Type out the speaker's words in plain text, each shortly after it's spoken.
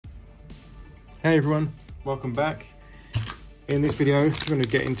Hey everyone, welcome back. In this video, I'm going to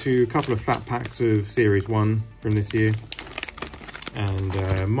get into a couple of fat packs of Series 1 from this year.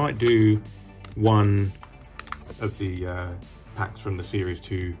 And might do one of the packs from the Series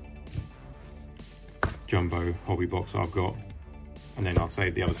 2 jumbo hobby box I've got. And then I'll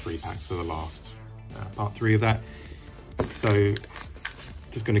save the other 3 packs for the last part 3 of that. So,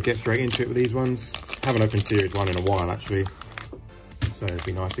 just going to get straight into it with these ones. Haven't opened Series 1 in a while actually. So it'd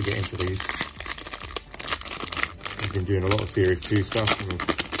be nice to get into these. I've been doing a lot of Series 2 stuff, and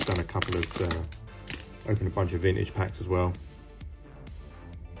I've done a couple of, opened a bunch of vintage packs as well.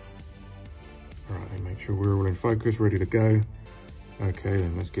 Alright, then make sure we're all in focus, ready to go. Okay,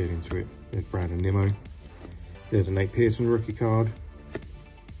 then let's get into it. There's Brandon Nimmo. There's a Nate Pearson rookie card.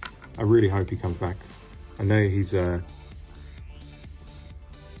 I really hope he comes back. I know he's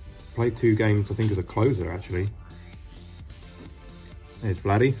played 2 games, I think, as a closer actually. There's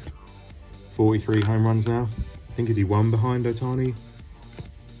Vladdy, 43 home runs now. I think is he 1 behind Ohtani?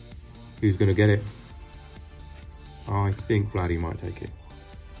 Who's going to get it? I think Vladdy might take it.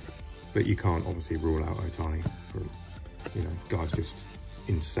 But you can't obviously rule out Ohtani. For, you know, guy's just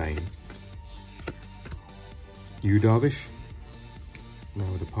insane. Yu Darvish. Now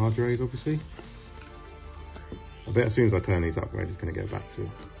with the Padres, obviously. I bet as soon as I turn these up, we're just going to go back to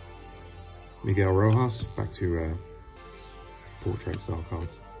Miguel Rojas. Back to portrait style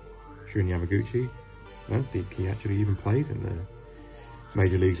cards. Shun Yamaguchi. I don't think he actually even plays in the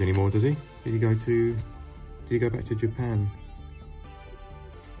major leagues anymore, does he? Did he go back to Japan?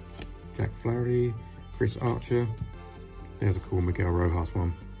 Jack Flaherty, Chris Archer. There's a cool Miguel Rojas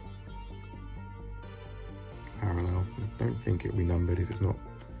one. Parallel. I don't think it'll be numbered if it's not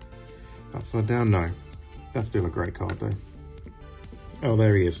upside down. No. That's still a great card though. Oh,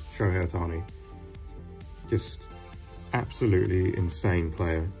 there he is. Shohei Ohtani. Just absolutely insane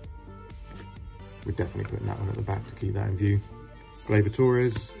player. We're definitely putting that one at the back to keep that in view. Gleyber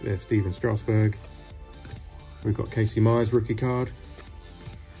Torres, there's Steven Strasburg. We've got Casey Myers rookie card.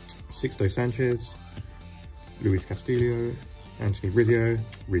 Sixto Sanchez, Luis Castillo, Anthony Rizzo,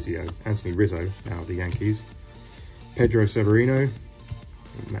 now of the Yankees. Pedro Severino,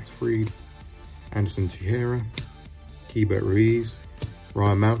 Max Fried, Anderson Teixeira, Keibert Ruiz,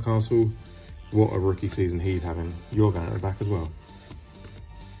 Ryan Mountcastle. What a rookie season he's having. You're going at the back as well.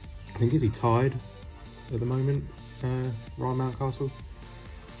 I think, is he tied at the moment, Ryan Mountcastle?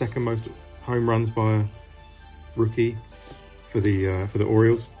 Second most home runs by a rookie for the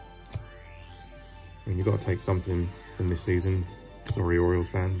Orioles. I mean, you've got to take something from this season. Sorry, Orioles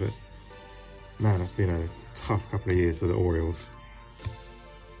fan, but man, it's been a tough couple of years for the Orioles.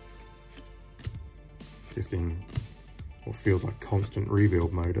 Just in what feels like constant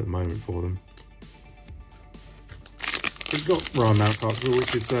rebuild mode at the moment for them. We've got Ryan Mountcastle,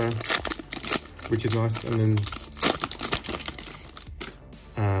 which is nice, and then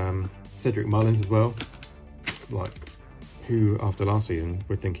Cedric Mullins as well. Like, who after last season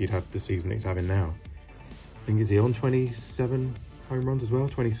would think he'd have the season he's having now? I think, is he on 27 home runs as well?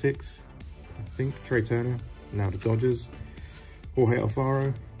 26, I think. Trey Turner, now the Dodgers. Jorge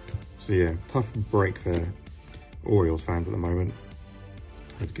Alfaro. So yeah, tough break for Orioles fans at the moment.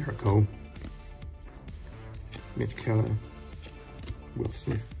 There's Garrett Cole. Mitch Keller, Will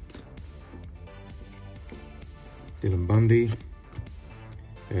Smith, Dylan Bundy,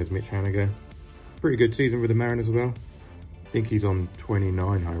 there's Mitch Haniger. Pretty good season with the Mariners as well. I think he's on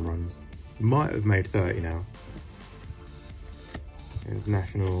 29 home runs. Might have made 30 now. There's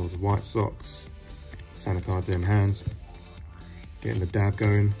Nationals, White Sox, sanitize them hands. Getting the dab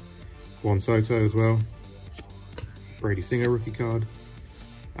going. Juan Soto as well. Brady Singer rookie card.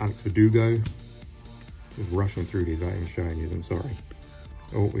 Alex Verdugo. Just rushing through these without even showing you them, sorry.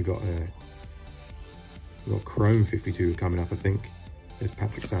 Oh, we got Chrome 52 coming up, I think. There's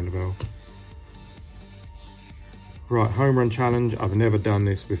Patrick Sandoval. Right, home run challenge. I've never done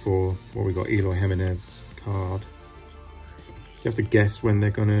this before. What we got, Eloy Jimenez card. You have to guess when they're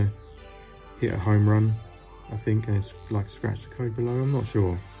gonna hit a home run, I think, and it's like scratch the code below. I'm not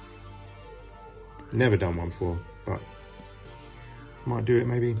sure. Never done one before, but might do it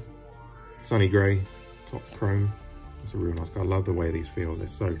maybe. Sonny Gray. Top chrome. It's a real nice card. I love the way these feel. They're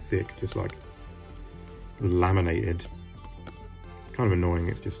so thick, just like laminated. Kind of annoying.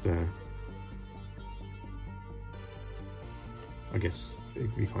 It's just I guess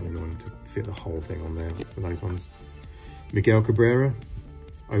it'd be kind of annoying to fit the whole thing on there for those ones. Miguel Cabrera,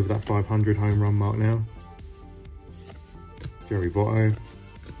 over that 500 home run mark now. Joey Votto.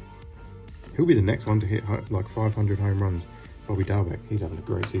 Who'll be the next one to hit like 500 home runs? Bobby Dalbec. He's having a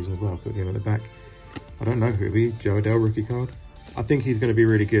great season as well. Put him at the back. I don't know who it'll be. Joe Adele rookie card. I think he's going to be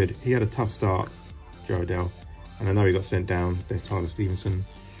really good. He had a tough start, Joe Adele, and I know he got sent down. There's Tyler Stevenson.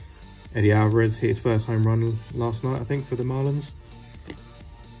 Eddie Alvarez hit his first home run last night, I think, for the Marlins.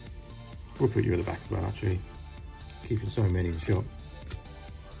 We'll put you at the back as well, actually. Keeping so many in shot.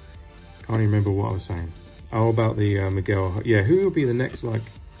 Can't even remember what I was saying. Oh, about the Miguel. Yeah, who will be the next like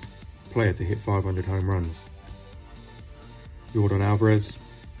player to hit 500 home runs? Jordan Alvarez,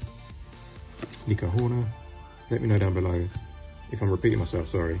 Nico Horner. Let me know down below if I'm repeating myself.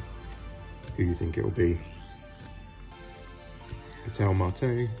 Sorry. Who you think it will be? Patel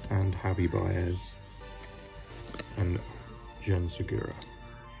Marte and Javi Baez and Jen Segura.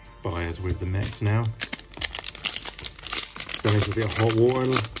 Baez with the Mets now. Got into a bit of hot water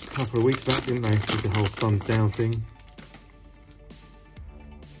a couple of weeks back, didn't they? With the whole thumbs down thing.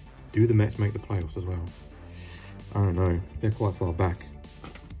 Do the Mets make the playoffs as well? I don't know. They're quite far back.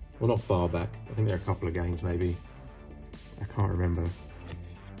 Well, not far back. I think they're a couple of games maybe. I can't remember.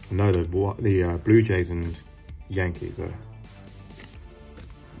 I know the Blue Jays and Yankees are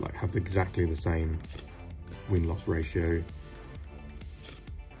like have exactly the same win-loss ratio.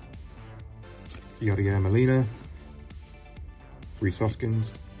 Yadier Molina, Rhys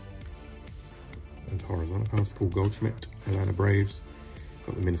Hoskins, and horizontal pass, Paul Goldschmidt, Atlanta Braves.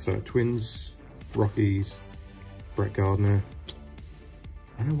 Got the Minnesota Twins, Rockies, Brett Gardner.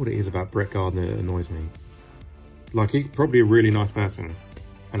 I don't know what it is about Brett Gardner that annoys me. Like, he's probably a really nice person,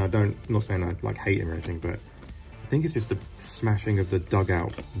 and I'm not saying I like hate him or anything, but I think it's just the smashing of the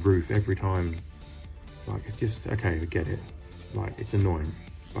dugout roof every time. Like, it's just, okay, I get it. Like, it's annoying,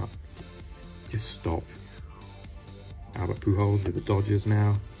 but just stop. Albert Pujols with the Dodgers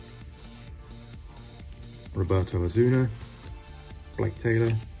now. Roberto Ozuna, Blake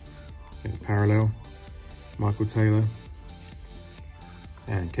Taylor, there's a parallel. Michael Taylor,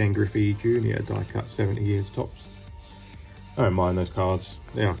 and Ken Griffey Jr. die cut 70 years tops. I don't mind those cards.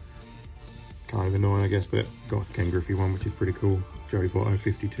 They are kind of annoying, I guess, but got a Ken Griffey one, which is pretty cool. Joey Votto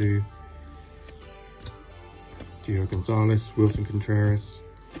 52. Gio Gonzalez, Wilson Contreras,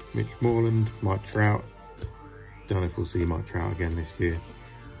 Mitch Moreland, Mike Trout. Don't know if we'll see Mike Trout again this year,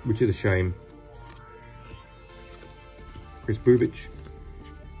 which is a shame. Chris Bubich.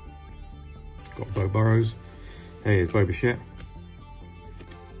 Got Bo Burrows. Here's Bo Bichette.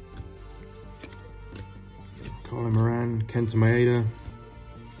 Colin Moran, Kenta Maeda.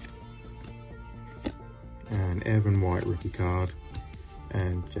 And Evan White rookie card.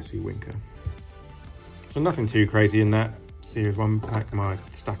 And Jesse Winker. So nothing too crazy in that Series 1 pack. My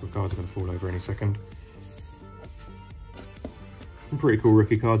stack of cards are going to fall over any second. Some pretty cool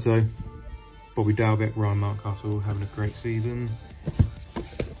rookie cards though. Bobby Dalbec, Ryan Mountcastle having a great season.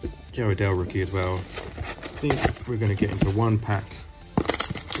 Joe Adele rookie as well. I think we're going to get into one pack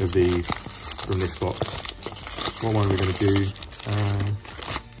of these from this box. What one are we going to do?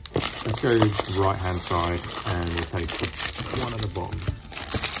 Let's go right hand side and we'll take the one at the bottom.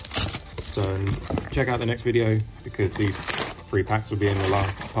 So check out the next video because these 3 packs will be in the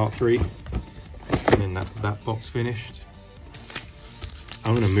last part 3. And then that's that box finished.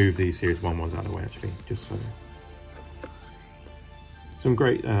 I'm going to move these Series 1 ones out of the way actually, just so. Some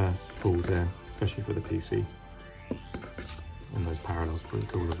great pulls there, especially for the PC. And those parallels are pretty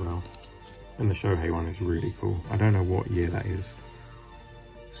cool as well. And the Shohei one is really cool. I don't know what year that is.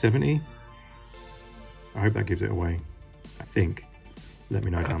 70? I hope that gives it away. I think. Let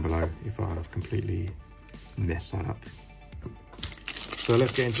me know down below if I've completely messed that up. So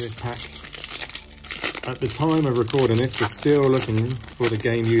let's get into this pack. At the time of recording this, we're still looking for the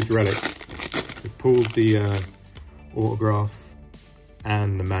game used relic. We pulled the autograph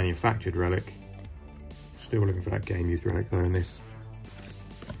and the manufactured relic. Still looking for that game used relic though in this.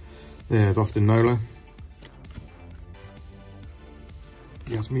 There's Austin Nola.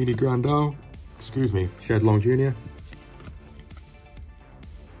 Yasmini Grandal. Excuse me, Shed Long Jr.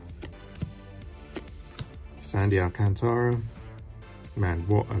 Sandy Alcantara. Man,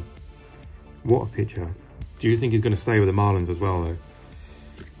 what a picture. Do you think he's going to stay with the Marlins as well though?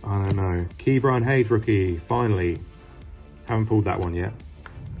 I don't know. Key Brian Hayes rookie, finally. Haven't pulled that one yet.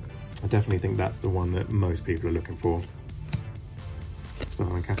 I definitely think that's the one that most people are looking for.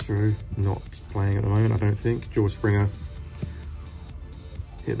 Starlin Castro, not playing at the moment, I don't think. George Springer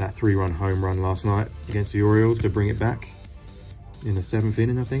hit that 3-run home run last night against the Orioles to bring it back. In the 7th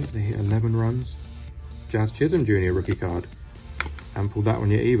inning, I think. They hit 11 runs. Jazz Chisholm Jr. rookie card. Haven't pulled that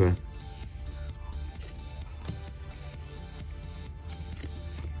one yet either.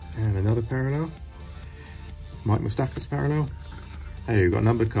 And another parallel. Mike Moustakas parallel. Hey, we've got a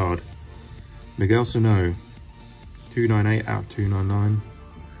numbered card. Miguel Sano. 298 out of 299.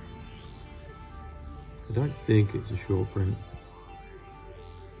 I don't think it's a short print.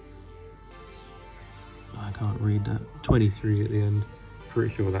 I can't read that. 23 at the end.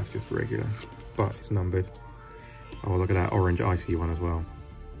 Pretty sure that's just regular, but it's numbered. Oh, look at that orange icy one as well.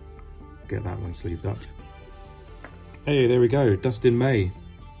 Get that one sleeved up. Hey, there we go. Dust in May.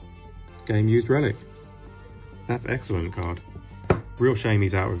 Game Used Relic. That's excellent card. Real shame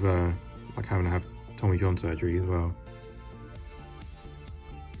he's out with like having to have Tommy John surgery as well.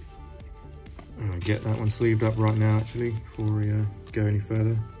 I'm gonna get that one sleeved up right now actually before we go any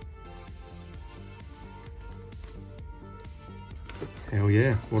further. Hell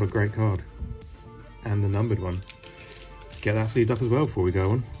yeah, what a great card. And the numbered one. Get that sleeved up as well before we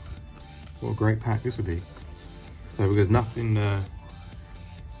go on. What a great pack this would be. So there's nothing, no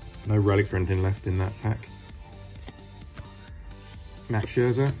relics or anything left in that pack. Max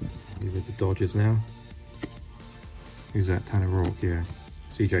Scherzer, he's with the Dodgers now. Who's that? Tanner Rourke, yeah.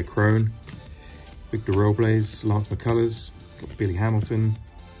 CJ Crone, Victor Robles, Lance McCullers, got Billy Hamilton.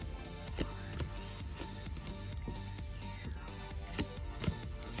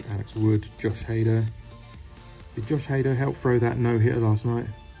 Alex Wood, Josh Hader. Did Josh Hader help throw that no-hitter last night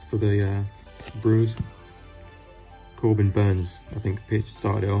for the Brewers? Corbin Burns, I think,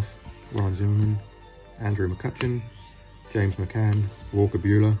 started it off. Ryan Zimmerman, Andrew McCutcheon, James McCann, Walker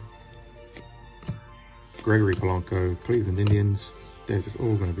Buehler, Gregory Polanco, Cleveland Indians. They're just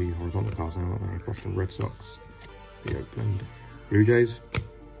all going to be horizontal cards now, aren't they? Boston Red Sox, the Oakland Blue Jays,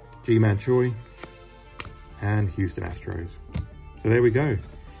 G-Man Choi, and Houston Astros. So there we go.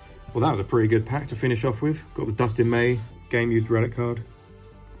 Well, that was a pretty good pack to finish off with. Got the Dust in May Game Used Relic card.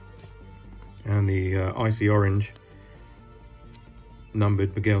 And the Icy Orange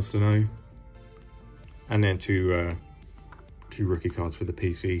numbered Miguel Sano. And then two rookie cards for the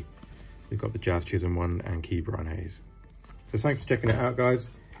PC. We've got the Jazz Chisholm one and Key Brian Hayes. So thanks for checking it out, guys.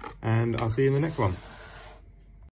 And I'll see you in the next one.